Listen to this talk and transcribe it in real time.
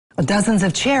Dozens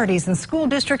of charities and school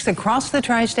districts across the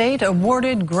tri-state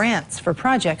awarded grants for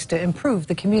projects to improve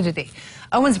the community.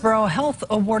 Owensboro Health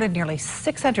awarded nearly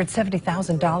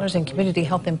 $670,000 in community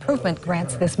health improvement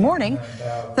grants this morning.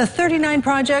 The 39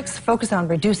 projects focus on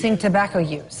reducing tobacco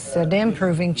use and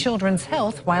improving children's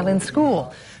health while in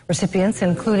school. Recipients,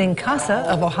 including CASA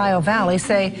of Ohio Valley,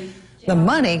 say the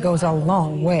money goes a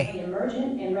long way.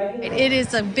 It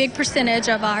is a big percentage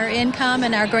of our income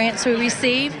and our grants we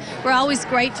receive. We're always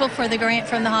grateful for the grant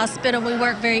from the hospital. We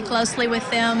work very closely with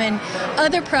them and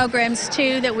other programs,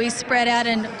 too, that we spread out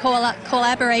and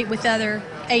collaborate with other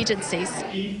agencies.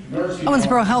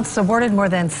 Owensboro Health's awarded more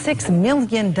than $6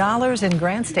 million in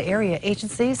grants to area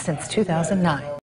agencies since 2009.